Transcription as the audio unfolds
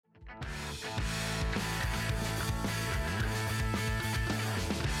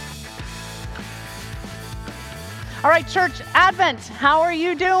All right, church, Advent, how are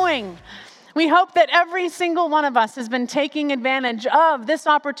you doing? We hope that every single one of us has been taking advantage of this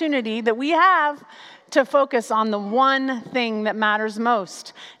opportunity that we have to focus on the one thing that matters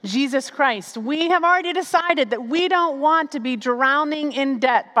most, Jesus Christ. We have already decided that we don't want to be drowning in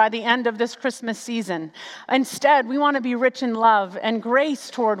debt by the end of this Christmas season. Instead, we want to be rich in love and grace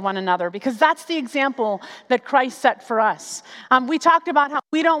toward one another because that's the example that Christ set for us. We talked about how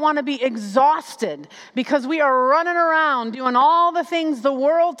we don't want to be exhausted because we are running around doing all the things the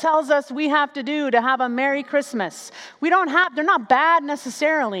world tells us we have to do to have a Merry Christmas. They're not bad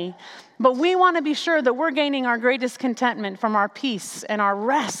necessarily, but we want to be sure that we're gaining our greatest contentment from our peace and our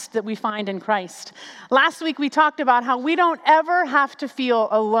rest that we find in Christ. Last week, we talked about how we don't ever have to feel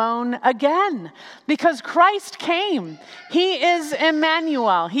alone again because Christ came. He is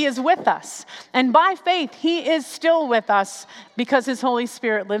Emmanuel. He is with us. And by faith, he is still with us because his Holy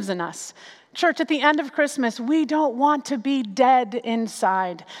Spirit lives in us. Church, at the end of Christmas, we don't want to be dead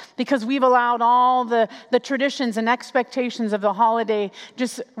inside because we've allowed all the traditions and expectations of the holiday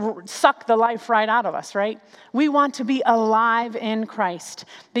just suck the life right out of us, right? We want to be alive in Christ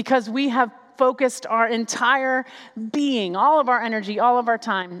because we have focused our entire being, all of our energy, all of our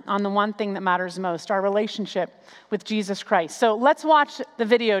time on the one thing that matters most, our relationship with Jesus Christ. So let's watch the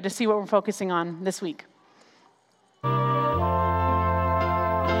video to see what we're focusing on this week.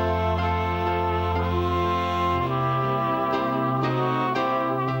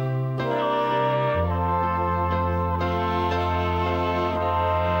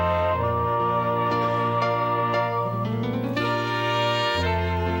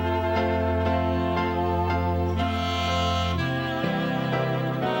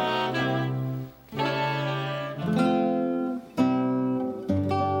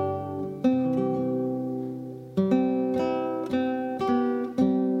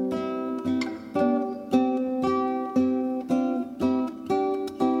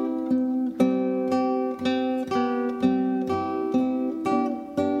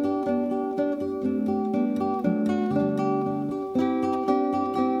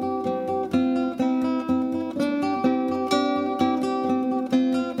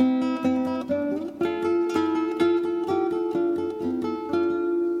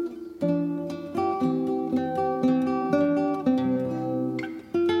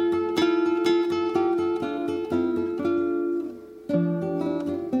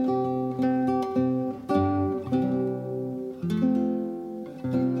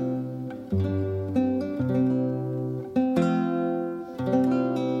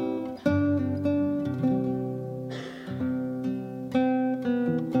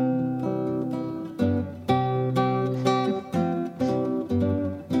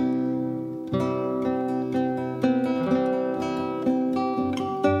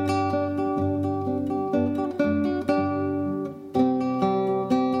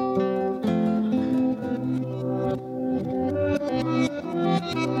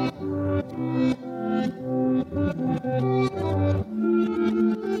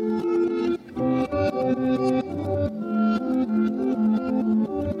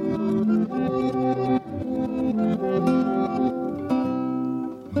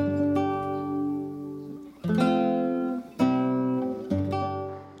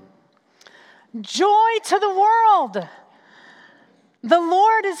 Joy to the world. The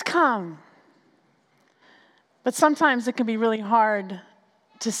Lord is come. But sometimes it can be really hard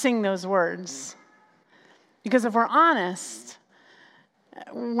to sing those words. Because if we're honest,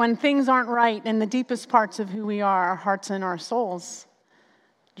 when things aren't right in the deepest parts of who we are, our hearts and our souls,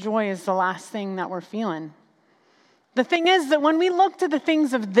 joy is the last thing that we're feeling. The thing is that when we look to the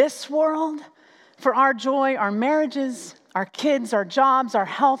things of this world for our joy, our marriages, our kids, our jobs, our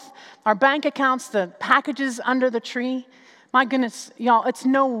health, our bank accounts, the packages under the tree. My goodness, y'all, it's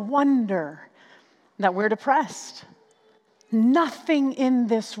no wonder that we're depressed. Nothing in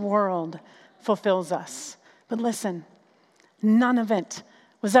this world fulfills us. But listen, none of it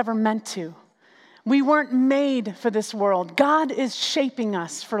was ever meant to. We weren't made for this world. God is shaping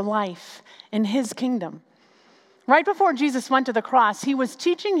us for life in his kingdom. Right before Jesus went to the cross, he was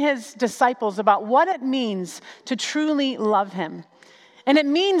teaching his disciples about what it means to truly love him. And it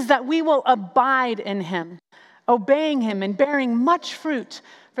means that we will abide in him, obeying him and bearing much fruit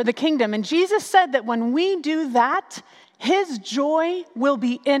for the kingdom. And Jesus said that when we do that, his joy will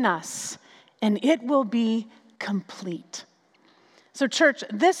be in us and it will be complete. So church,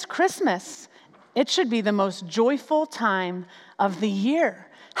 this Christmas, it should be the most joyful time of the year.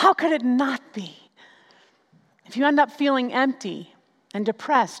 How could it not be? If you end up feeling empty and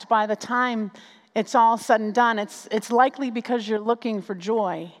depressed by the time it's all said and done, it's likely because you're looking for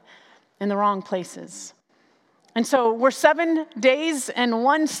joy in the wrong places. And so we're 7 days and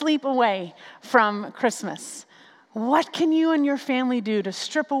 1 sleep away from Christmas. What can you and your family do to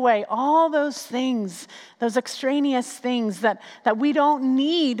strip away all those things, those extraneous things that we don't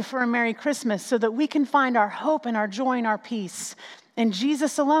need for a Merry Christmas so that we can find our hope and our joy and our peace in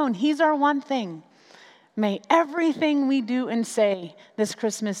Jesus alone? He's our one thing. May everything we do and say this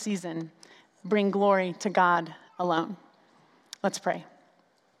Christmas season bring glory to God alone. Let's pray.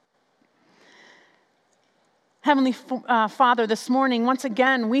 Heavenly Father, this morning, once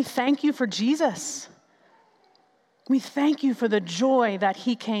again, we thank you for Jesus. We thank you for the joy that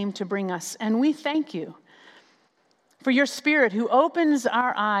he came to bring us. And we thank you for your Spirit who opens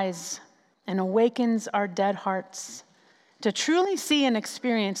our eyes and awakens our dead hearts to truly see and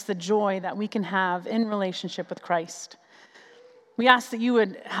experience the joy that we can have in relationship with Christ. We ask that you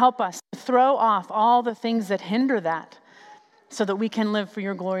would help us to throw off all the things that hinder that so that we can live for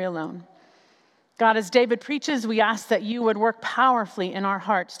your glory alone. God, as David preaches, we ask that you would work powerfully in our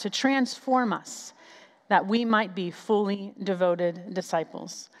hearts to transform us, that we might be fully devoted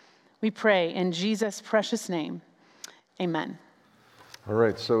disciples. We pray in Jesus' precious name. Amen. All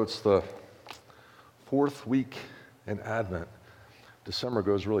right, so it's the 4th week in Advent. December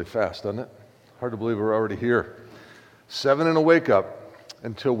goes really fast, doesn't it? Hard to believe we're already here. 7 and a wake up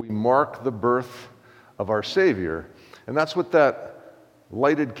until we mark the birth of our Savior. And that's what that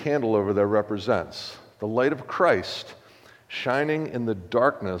lighted candle over there represents. The light of Christ shining in the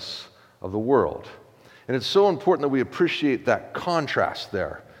darkness of the world. And it's so important that we appreciate that contrast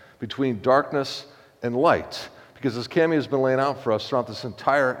there between darkness and light. Because as Cammie has been laying out for us throughout this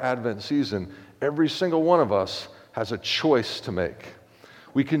entire Advent season, every single one of us has a choice to make.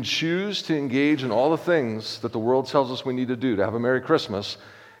 We can choose to engage in all the things that the world tells us we need to do to have a Merry Christmas,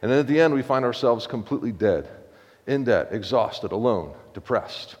 and then at the end we find ourselves completely dead, in debt, exhausted, alone,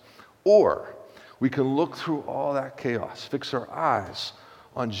 depressed. Or we can look through all that chaos, fix our eyes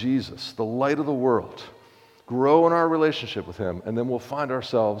on Jesus, the light of the world, grow in our relationship with him, and then we'll find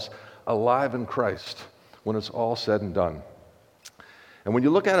ourselves alive in Christ when it's all said and done. And when you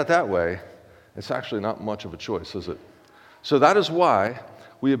look at it that way, it's actually not much of a choice, is it? So that is why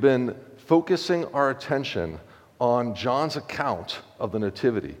we have been focusing our attention on John's account of the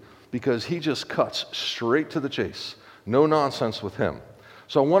Nativity, because he just cuts straight to the chase. No nonsense with him.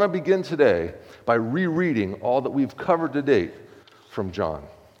 So I want to begin today by rereading all that we've covered to date from John.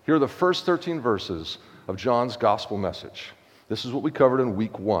 Here are the first 13 verses of John's gospel message. This is what we covered in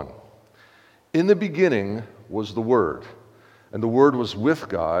week 1. In the beginning was the Word, and the Word was with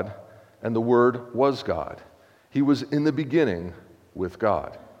God, and the Word was God. He was in the beginning with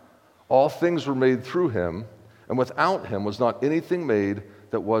God. All things were made through him, and without him was not anything made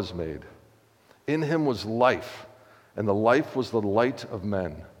that was made. In him was life, and the life was the light of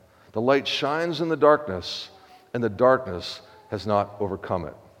men. The light shines in the darkness, and the darkness has not overcome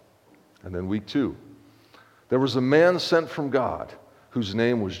it. And then week 2. There was a man sent from God whose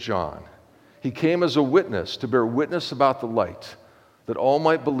name was John. He came as a witness to bear witness about the light, that all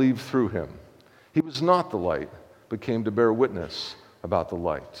might believe through him. He was not the light, but came to bear witness about the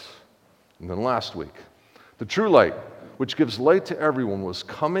light. And then last week, the true light, which gives light to everyone, was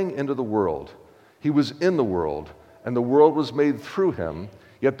coming into the world. He was in the world, and the world was made through him,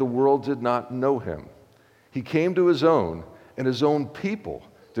 yet the world did not know him. He came to his own, and his own people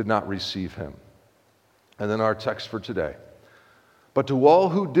did not receive him. And then our text for today. But to all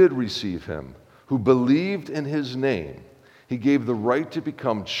who did receive him, who believed in his name, he gave the right to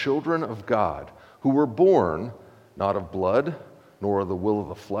become children of God, who were born not of blood, nor of the will of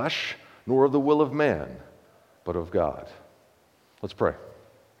the flesh, nor of the will of man, but of God. Let's pray.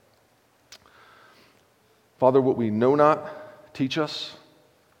 Father, what we know not, teach us.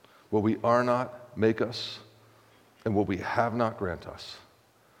 What we are not, make us. And what we have not, grant us.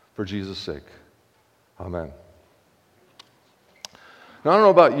 For Jesus' sake. Amen. Now, I don't know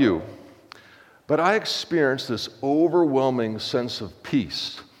about you, but I experience this overwhelming sense of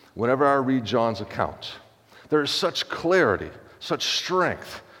peace whenever I read John's account. There is such clarity, such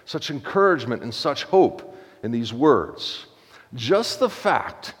strength, such encouragement, and such hope in these words. Just the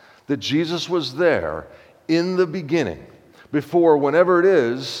fact that Jesus was there in the beginning, before whenever it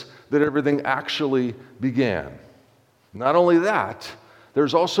is that everything actually began. Not only that,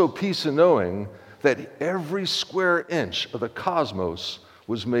 there's also peace in knowing that every square inch of the cosmos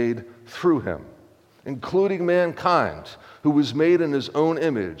was made through him, including mankind, who was made in his own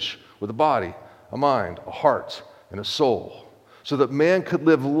image with a body, a mind, a heart, and a soul, so that man could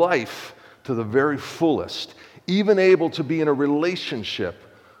live life to the very fullest, even able to be in a relationship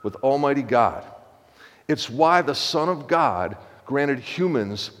with Almighty God. It's why the Son of God granted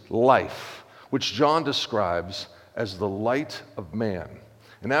humans life, which John describes as the light of man.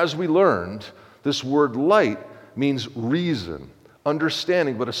 And as we learned, this word light means reason,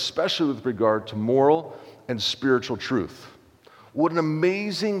 understanding, but especially with regard to moral and spiritual truth. What an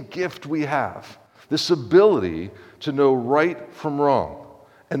amazing gift we have, this ability to know right from wrong,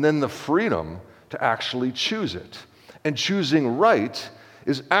 and then the freedom to actually choose it. And choosing right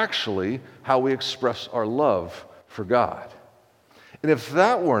is actually how we express our love for God. And if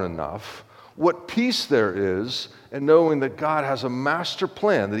that weren't enough, what peace there is in knowing that God has a master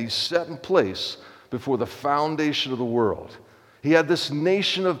plan that He set in place before the foundation of the world. He had this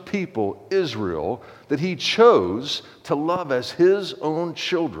nation of people, Israel, that He chose to love as His own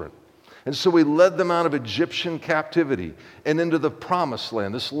children. And so He led them out of Egyptian captivity and into the promised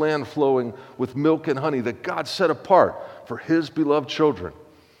land, this land flowing with milk and honey that God set apart for His beloved children.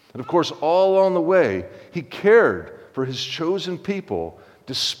 And of course, all along the way, He cared for His chosen people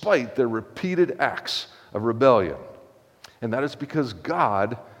despite their repeated acts of rebellion. And that is because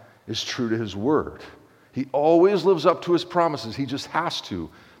God is true to His word. He always lives up to His promises. He just has to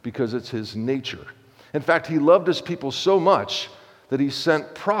because it's His nature. In fact, He loved His people so much that He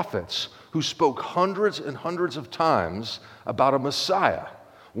sent prophets who spoke hundreds and hundreds of times about a Messiah,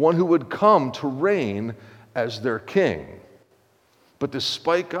 one who would come to reign as their king. But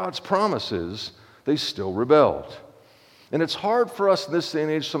despite God's promises, they still rebelled. And it's hard for us in this day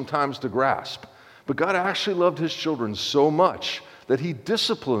and age sometimes to grasp, but God actually loved His children so much that He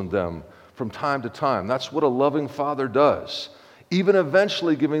disciplined them from time to time. That's what a loving father does, even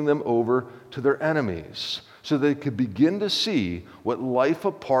eventually giving them over to their enemies so they could begin to see what life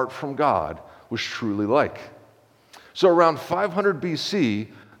apart from God was truly like. So around 500 BC,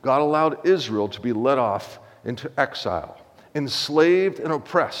 God allowed Israel to be led off into exile, enslaved and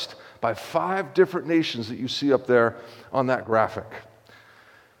oppressed by 5 different nations that you see up there on that graphic.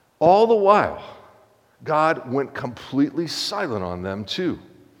 All the while, God went completely silent on them too.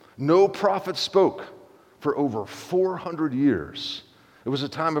 No prophet spoke for over 400 years. It was a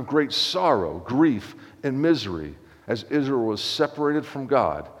time of great sorrow, grief, and misery as Israel was separated from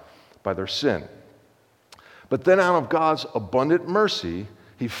God by their sin. But then out of God's abundant mercy,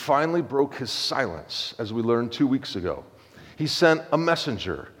 He finally broke His silence, as we learned 2 weeks ago. He sent a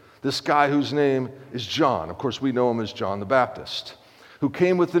messenger, this guy whose name is John. Of course, we know him as John the Baptist, who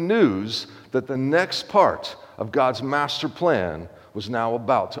came with the news that the next part of God's master plan was now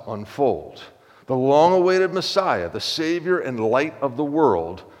about to unfold. The long-awaited Messiah, the Savior and light of the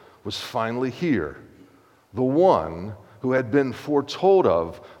world, was finally here. The one who had been foretold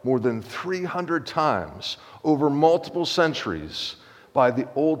of more than 300 times over multiple centuries by the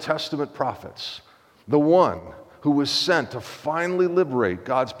Old Testament prophets. The one who was sent to finally liberate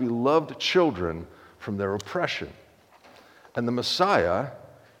God's beloved children from their oppression. And the Messiah,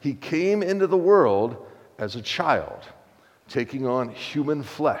 He came into the world as a child, taking on human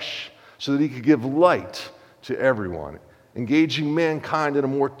flesh so that He could give light to everyone, engaging mankind in a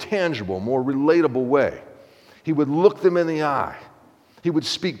more tangible, more relatable way. He would look them in the eye. He would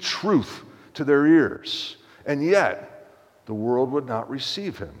speak truth to their ears. And yet, the world would not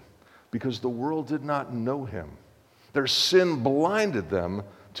receive Him because the world did not know Him. Their sin blinded them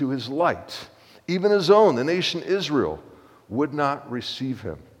to His light. Even His own, the nation Israel, would not receive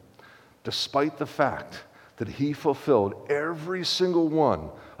Him, despite the fact that He fulfilled every single one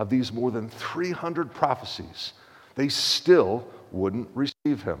of these more than 300 prophecies. They still wouldn't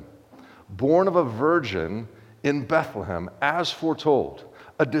receive Him. Born of a virgin in Bethlehem, as foretold,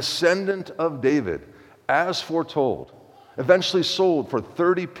 a descendant of David, as foretold, eventually sold for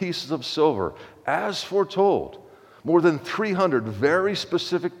 30 pieces of silver, as foretold. More than 300 very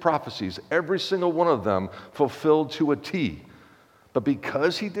specific prophecies, every single one of them fulfilled to a T. But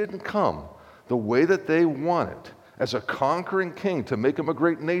because He didn't come the way that they wanted, as a conquering king to make them a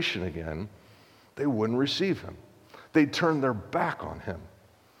great nation again, they wouldn't receive Him. They'd turn their back on Him.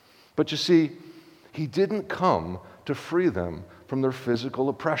 But you see, He didn't come to free them from their physical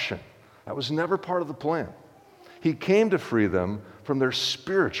oppression. That was never part of the plan. He came to free them from their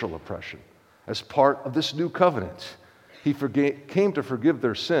spiritual oppression. As part of this new covenant, He came to forgive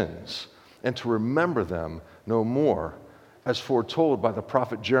their sins and to remember them no more, as foretold by the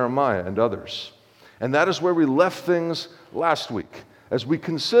prophet Jeremiah and others. And that is where we left things last week, as we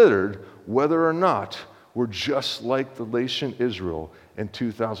considered whether or not we're just like the nation Israel in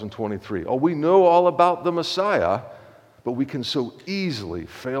 2023. Oh, we know all about the Messiah, but we can so easily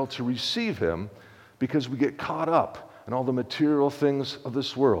fail to receive Him because we get caught up in all the material things of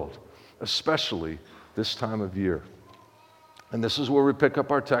this world, especially this time of year. And this is where we pick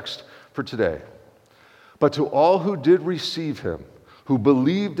up our text for today. But to all who did receive Him, who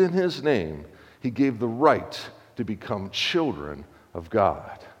believed in His name, He gave the right to become children of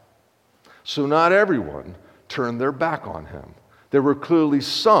God. So not everyone turned their back on him. There were clearly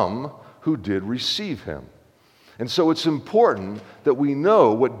some who did receive him. And so it's important that we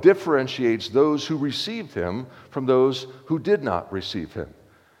know what differentiates those who received him from those who did not receive him.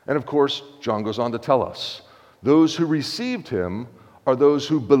 And of course, John goes on to tell us, those who received him are those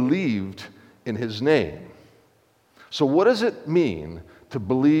who believed in his name. So what does it mean to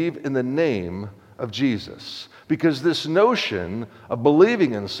believe in the name of Jesus? Because this notion of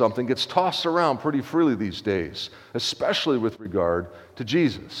believing in something gets tossed around pretty freely these days, especially with regard to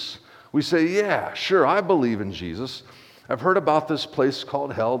Jesus. We say, yeah, sure, I believe in Jesus. I've heard about this place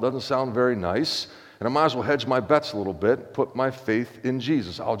called hell. Doesn't sound very nice. And I might as well hedge my bets a little bit, put my faith in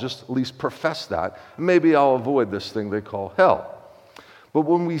Jesus. I'll just at least profess that. Maybe I'll avoid this thing they call hell. But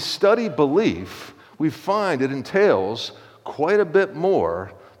when we study belief, we find it entails quite a bit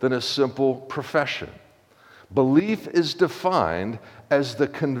more than a simple profession. Belief is defined as the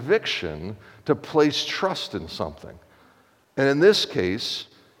conviction to place trust in something. And in this case,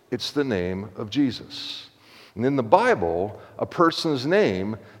 it's the name of Jesus. And in the Bible, a person's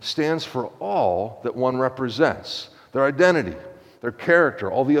name stands for all that one represents, their identity, their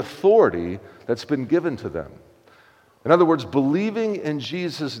character, all the authority that's been given to them. In other words, believing in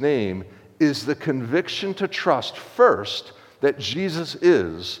Jesus' name is the conviction to trust first that Jesus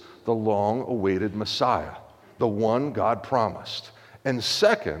is the long-awaited Messiah, the one God promised. And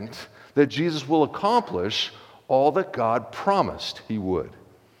second, that Jesus will accomplish all that God promised he would.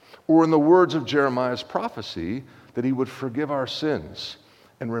 Or in the words of Jeremiah's prophecy, that he would forgive our sins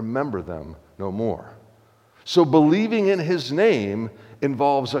and remember them no more. So believing in his name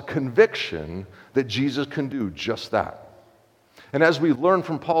involves a conviction that Jesus can do just that. And as we learn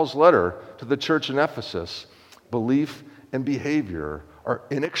from Paul's letter to the church in Ephesus, belief and behavior are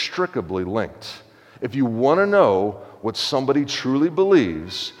inextricably linked. If you want to know what somebody truly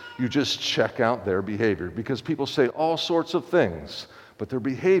believes, you just check out their behavior, because people say all sorts of things, but their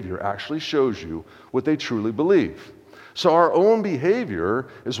behavior actually shows you what they truly believe. So our own behavior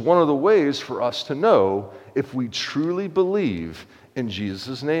is one of the ways for us to know if we truly believe in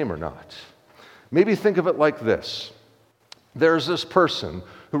Jesus' name or not. Maybe think of it like this. There's this person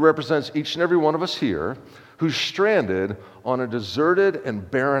who represents each and every one of us here who's stranded on a deserted and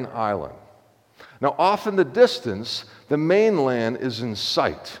barren island. Now, off in the distance, the mainland is in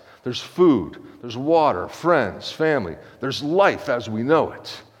sight. There's food, there's water, friends, family. There's life as we know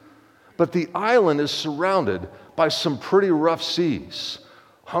it. But the island is surrounded by some pretty rough seas.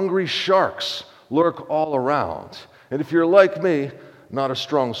 Hungry sharks lurk all around. And if you're like me, not a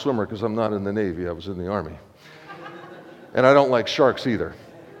strong swimmer because I'm not in the Navy, I was in the Army. And I don't like sharks either.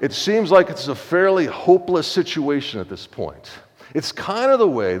 It seems like it's a fairly hopeless situation at this point. It's kind of the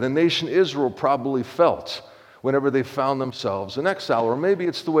way the nation Israel probably felt whenever they found themselves in exile. Or maybe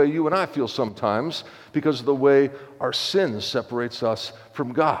it's the way you and I feel sometimes because of the way our sin separates us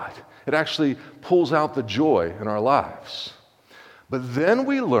from God. It actually pulls out the joy in our lives. But then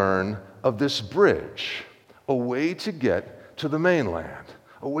we learn of this bridge, a way to get to the mainland,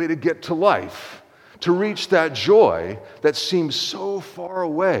 a way to get to life, to reach that joy that seems so far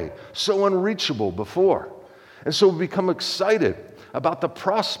away, so unreachable before. And so we become excited about the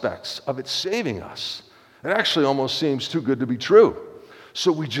prospects of it saving us. It actually almost seems too good to be true.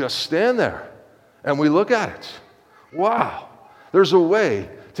 So we just stand there and we look at it. Wow, there's a way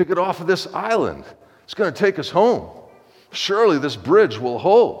to get off of this island. It's going to take us home. Surely this bridge will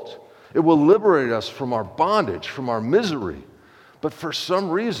hold. It will liberate us from our bondage, from our misery. But for some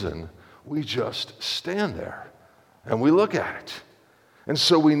reason, we just stand there and we look at it. And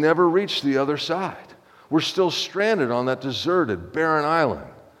so we never reach the other side. We're still stranded on that deserted, barren island.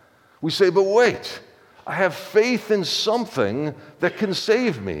 We say, but wait, I have faith in something that can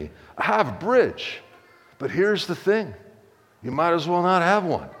save me. I have a bridge. But here's the thing. You might as well not have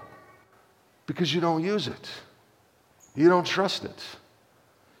one because you don't use it. You don't trust it.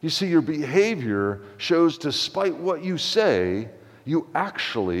 You see, your behavior shows despite what you say, you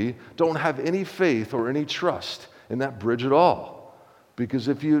actually don't have any faith or any trust in that bridge at all. Because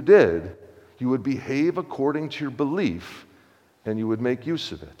if you did, you would behave according to your belief and you would make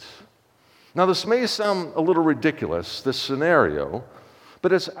use of it. Now, this may sound a little ridiculous, this scenario,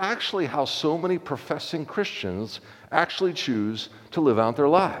 but it's actually how so many professing Christians actually choose to live out their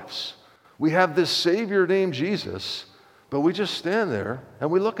lives. We have this Savior named Jesus, but we just stand there and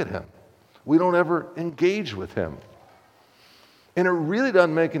we look at him. We don't ever engage with him. And it really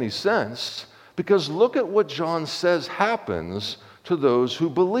doesn't make any sense because look at what John says happens to those who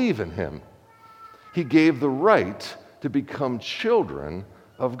believe in him. He gave the right to become children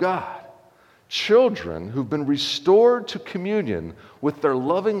of God. Children who've been restored to communion with their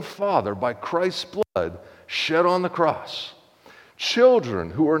loving Father by Christ's blood shed on the cross.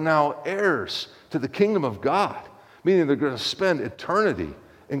 Children who are now heirs to the kingdom of God, meaning they're going to spend eternity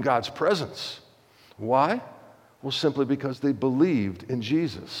in God's presence. Why? Well, simply because they believed in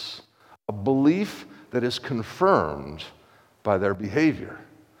Jesus, a belief that is confirmed by their behavior,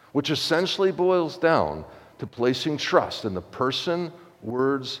 which essentially boils down to placing trust in the person,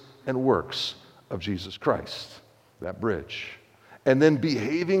 words, and works of Jesus Christ, that bridge, and then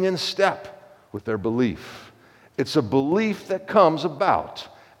behaving in step with their belief. It's a belief that comes about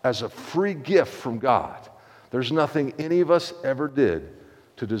as a free gift from God. There's nothing any of us ever did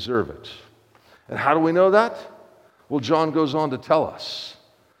to deserve it. And how do we know that? Well, John goes on to tell us,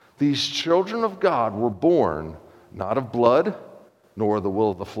 these children of God were born not of blood, nor the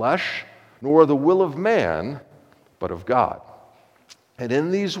will of the flesh, nor the will of man, but of God. And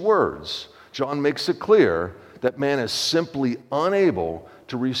in these words, John makes it clear that man is simply unable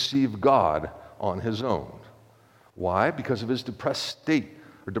to receive God on his own. Why? Because of his depraved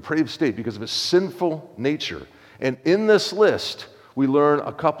state, because of his sinful nature. And in this list, we learn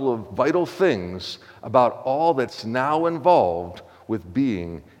a couple of vital things about all that's now involved with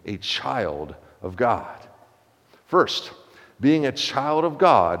being a child of God. First, being a child of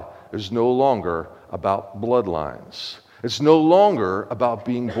God is no longer about bloodlines. It's no longer about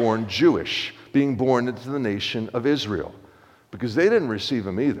being born Jewish, being born into the nation of Israel, because they didn't receive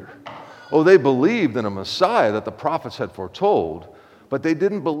him either. Oh, they believed in a Messiah that the prophets had foretold, but they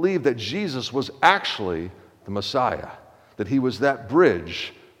didn't believe that Jesus was actually the Messiah, that he was that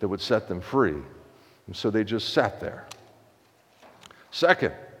bridge that would set them free. And so they just sat there.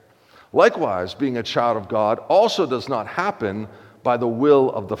 Second, likewise, being a child of God also does not happen by the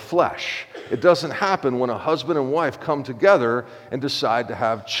will of the flesh. It doesn't happen when a husband and wife come together and decide to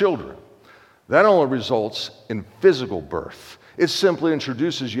have children. That only results in physical birth. It simply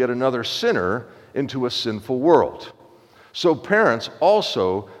introduces yet another sinner into a sinful world. So parents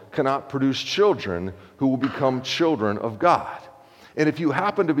also cannot produce children who will become children of God. And if you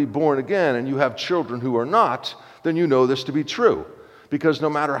happen to be born again and you have children who are not, then you know this to be true. Because no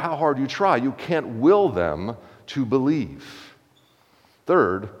matter how hard you try, you can't will them to believe.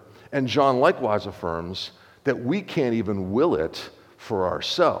 Third, and John likewise affirms, that we can't even will it for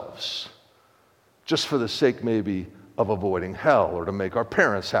ourselves, just for the sake maybe of avoiding hell, or to make our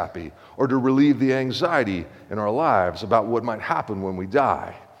parents happy, or to relieve the anxiety in our lives about what might happen when we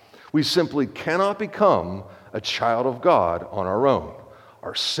die. We simply cannot become a child of God on our own.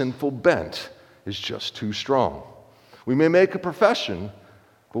 Our sinful bent is just too strong. We may make a profession,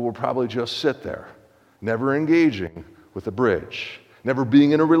 but we'll probably just sit there, never engaging with the bridge, never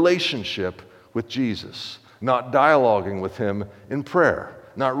being in a relationship with Jesus, not dialoguing with him in prayer,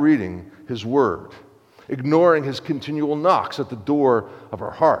 not reading his word, ignoring his continual knocks at the door of our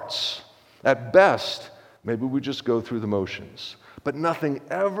hearts. At best, maybe we just go through the motions, but nothing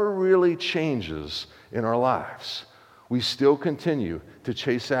ever really changes in our lives. We still continue to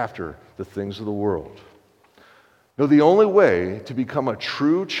chase after the things of the world. No, the only way to become a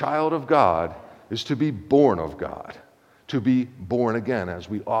true child of God is to be born of God, to be born again, as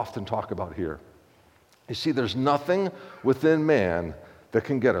we often talk about here. You see, there's nothing within man that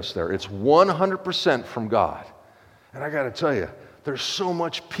can get us there. It's 100% from God. And I got to tell you, there's so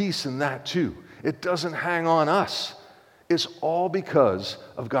much peace in that too. It doesn't hang on us. It's all because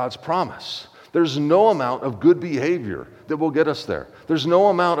of God's promise. There's no amount of good behavior that will get us there. There's no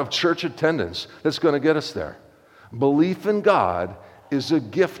amount of church attendance that's going to get us there. Belief in God is a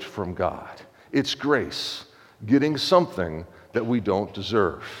gift from God. It's grace, getting something that we don't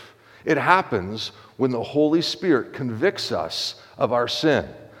deserve. It happens when the Holy Spirit convicts us of our sin.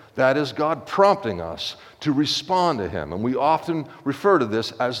 That is God prompting us to respond to him. And we often refer to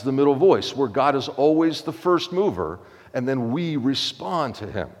this as the middle voice, where God is always the first mover, and then we respond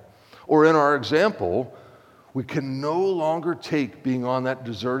to him. Or in our example, we can no longer take being on that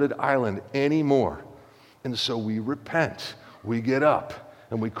deserted island anymore. And so we repent, we get up,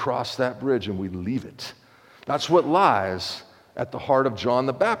 and we cross that bridge and we leave it. That's what lies at the heart of John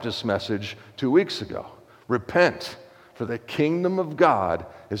the Baptist's message 2 weeks ago. Repent, for the kingdom of God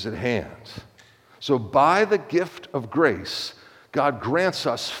is at hand. So by the gift of grace, God grants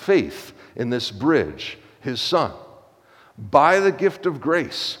us faith in this bridge, his Son. By the gift of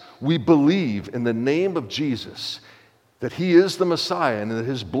grace, we believe in the name of Jesus, that he is the Messiah and that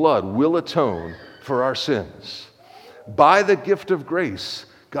his blood will atone for our sins. By the gift of grace,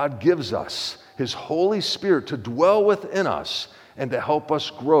 God gives us his Holy Spirit to dwell within us and to help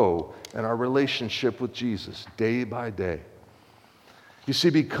us grow in our relationship with Jesus day by day. You see,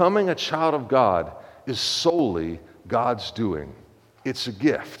 becoming a child of God is solely God's doing. It's a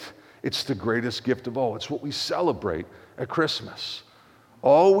gift. It's the greatest gift of all. It's what we celebrate at Christmas.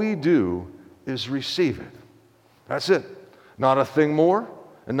 All we do is receive it. That's it. Not a thing more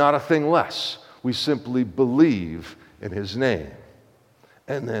and not a thing less. We simply believe in his name.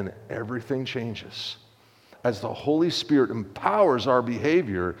 And then everything changes as the Holy Spirit empowers our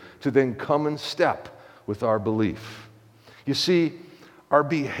behavior to then come in step with our belief. You see, our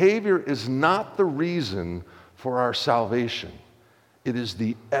behavior is not the reason for our salvation. It is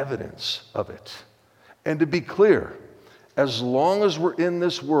the evidence of it. And to be clear, as long as we're in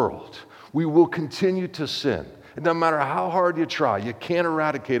this world, we will continue to sin. And no matter how hard you try, you can't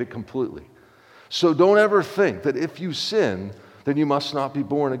eradicate it completely. So don't ever think that if you sin, then you must not be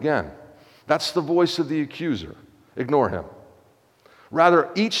born again. That's the voice of the accuser. Ignore him. Rather,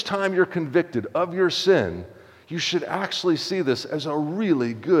 each time you're convicted of your sin, you should actually see this as a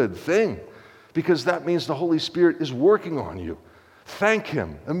really good thing, because that means the Holy Spirit is working on you. Thank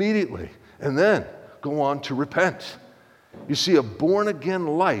him immediately, and then go on to repent. You see, a born-again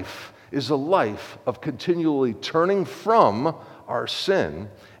life is a life of continually turning from our sin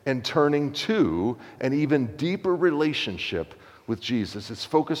and turning to an even deeper relationship with Jesus. It's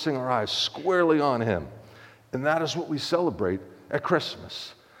focusing our eyes squarely on him. And that is what we celebrate at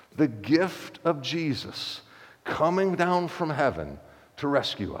Christmas. The gift of Jesus coming down from heaven to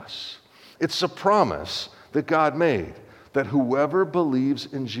rescue us. It's a promise that God made that whoever believes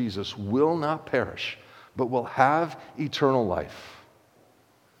in Jesus will not perish, but will have eternal life.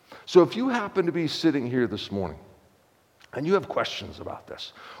 So if you happen to be sitting here this morning and you have questions about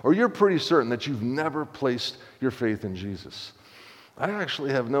this, or you're pretty certain that you've never placed your faith in Jesus, I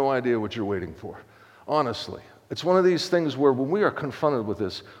actually have no idea what you're waiting for. Honestly, it's one of these things where when we are confronted with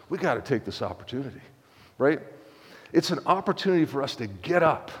this, we got to take this opportunity, right? It's an opportunity for us to get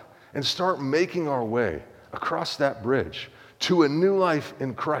up and start making our way across that bridge to a new life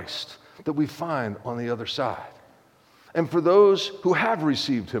in Christ that we find on the other side. And for those who have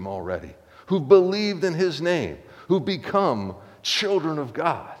received him already, who've believed in his name, who've become children of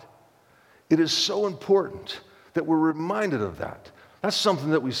God, it is so important that we're reminded of that. That's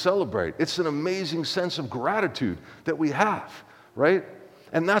something that we celebrate. It's an amazing sense of gratitude that we have, right?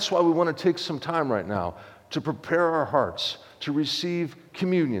 And that's why we want to take some time right now to prepare our hearts to receive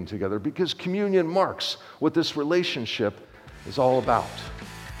communion together, because communion marks what this relationship is all about.